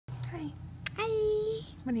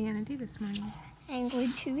What are you going to do this morning? I'm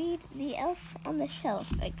going to read The Elf on the Shelf,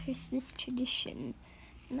 a Christmas tradition.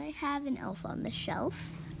 And I have an elf on the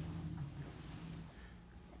shelf.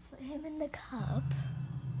 I put him in the cup.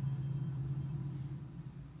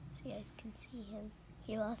 So you guys can see him.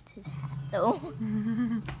 He lost his hat though. Okay,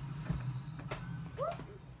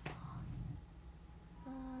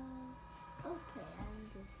 I'm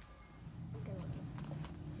just gonna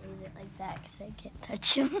leave it like that because I can't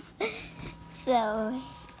touch him. So,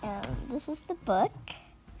 this is the book.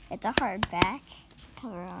 It's a hardback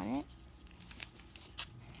cover on it.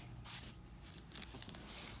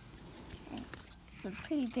 It's a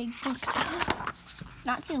pretty big book. It's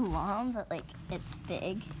not too long, but like it's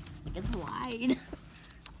big. Like it's wide.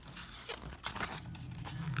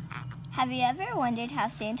 Have you ever wondered how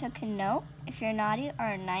Santa can know if you're naughty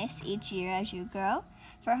or nice each year as you grow?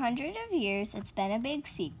 For hundreds of years, it's been a big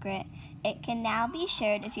secret. It can now be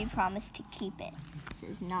shared if you promise to keep it. This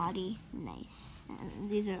is naughty, nice. And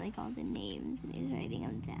these are like all the names, and he's writing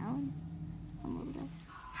them down on the list.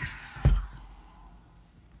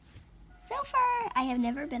 So far, I have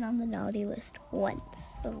never been on the naughty list once.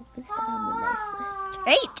 So it's been on the nice list.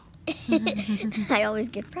 Right? I always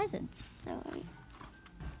give presents. So.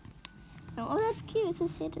 Oh, that's cute. This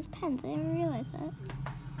is Santa's pens. I never realized that.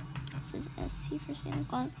 This is SC for Santa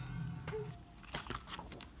Claus.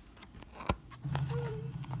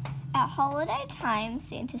 At holiday time,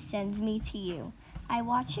 Santa sends me to you. I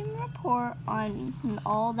watch him report on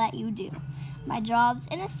all that you do. My job's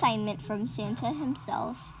an assignment from Santa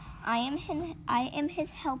himself. I am his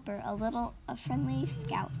helper, a friendly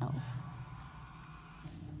scout elf.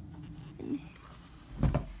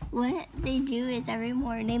 What they do is every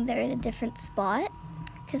morning they're in a different spot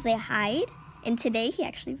because they hide. And today he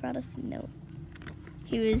actually brought us a note.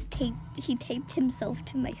 He taped himself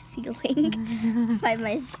to my ceiling by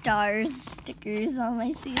my stars stickers on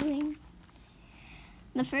my ceiling.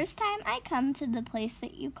 The first time I come to the place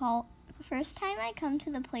you call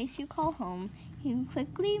home, you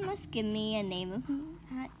quickly must give me a name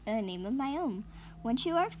of my own. Once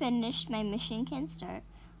you are finished, my mission can start.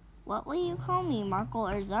 What will you call me, Markle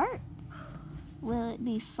or Zart? Will it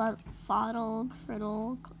be Foddle,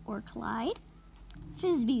 Criddle, or Clyde?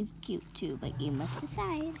 Frisbee's cute too, but you must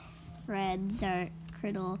decide. Fred, Zart,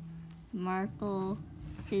 Criddle, Markle,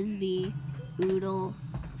 Frisbee, Oodle,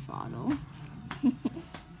 Foddle.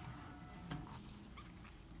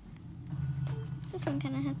 This one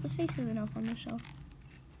kind of has the face of an elf on the shelf.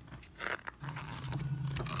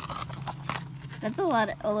 That's a lot.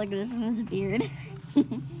 Oh, look, this one's a beard.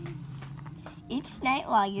 Each night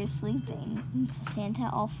while you're sleeping, to Santa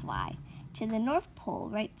I'll fly, to the North Pole,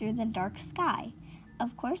 right through the dark sky.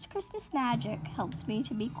 Of course, Christmas magic helps me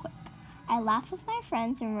to be quick. I laugh with my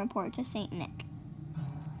friends and report to Saint Nick.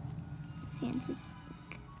 Santa's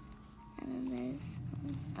Nick. And then there's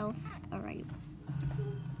Elf Arrival.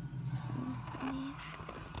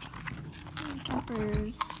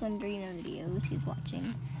 Jumper's Sundrina videos he's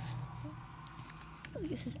watching. Oh,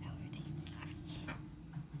 this is our team.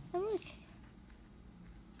 Oh, look.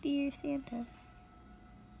 Dear Santa.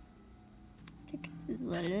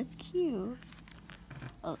 That's cute.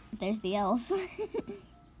 Oh, there's the elf. A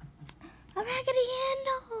raggedy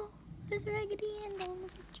handle. There's a raggedy handle in the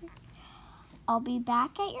picture. I'll be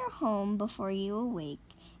back at your home before you awake,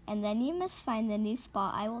 and then you must find the new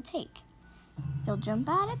spot I will take. You'll jump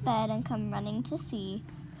out of bed and come running to see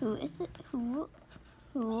who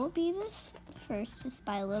will be the first to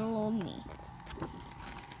spy little old me.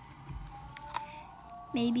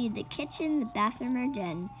 Maybe the kitchen, the bathroom, or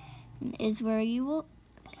den is where you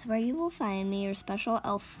will find me, your special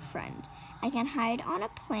elf friend. I can hide on a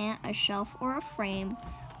plant, a shelf, or a frame.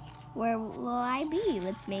 Where will I be?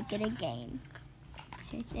 Let's make it a game.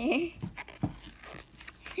 It's right there.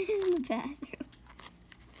 In the bathroom.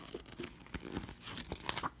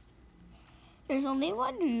 There's only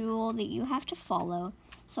one rule that you have to follow,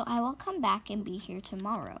 so I will come back and be here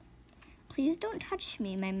tomorrow. Please don't touch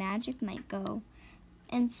me, my magic might go.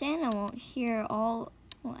 And Santa won't hear all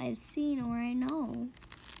I've seen or I know.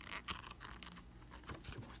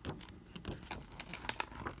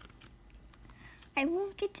 I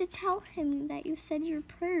won't get to tell him that you said your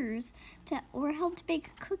prayers or helped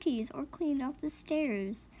bake cookies or clean off the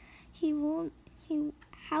stairs.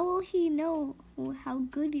 How will he know how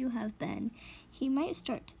good you have been? He might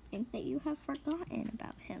start to think that you have forgotten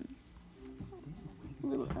about him.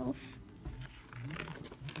 Little elf.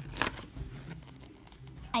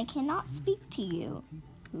 I cannot speak to you,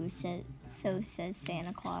 so says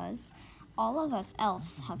Santa Claus. All of us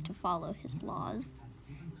elves have to follow his laws.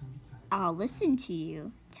 I'll listen to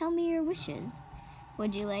you. Tell me your wishes.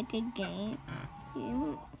 Would you like a game?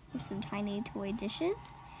 with some tiny toy dishes.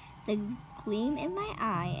 The gleam in my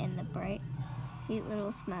eye and the bright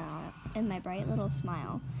little smile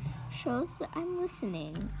shows that I'm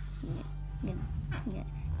listening.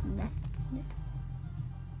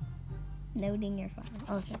 Noting your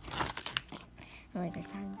file. Okay. I like the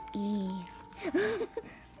sound E.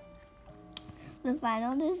 The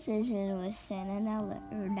final decision was Santa now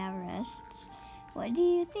rests. What do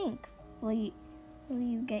you think? Will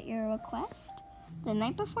you get your request? The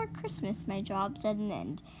night before Christmas, my job's at an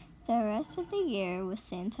end. The rest of the year with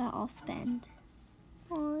Santa I'll spend.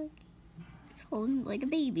 Oh, he's holding like a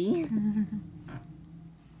baby.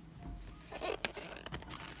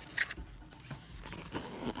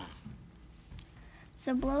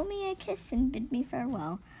 So blow me a kiss and bid me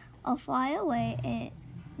farewell. I'll fly away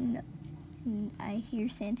and I hear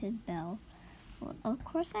Santa's bell. Well, of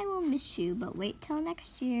course I will miss you, but wait till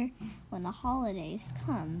next year. When the holidays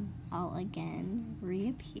come, I'll again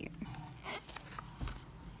reappear.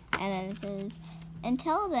 And then it says,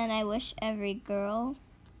 until then I wish every girl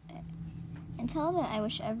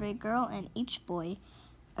and each boy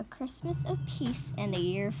a Christmas of peace and a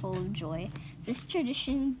year full of joy. This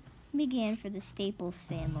tradition began for the Staples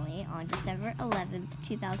family on December 11th,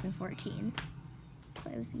 2014. So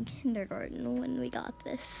I was in kindergarten when we got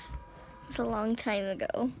this. It was a long time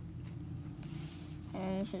ago.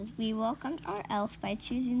 And it says, we welcomed our elf by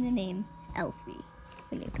choosing the name Elfie.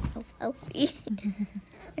 We named our elf Elfie.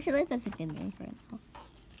 I feel like that's a good name for an elf.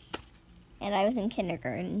 And I was in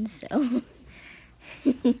kindergarten, so.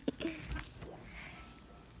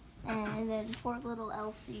 And then poor little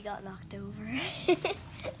Elfie got knocked over.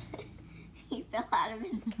 He fell out of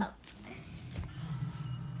his cup.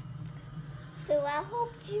 So I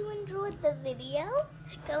hope you enjoyed the video.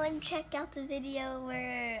 Go and check out the video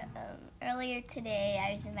where earlier today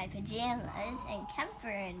I was in my pajamas and Kemper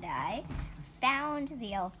and I found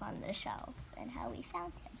the elf on the shelf and how we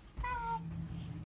found him. Bye!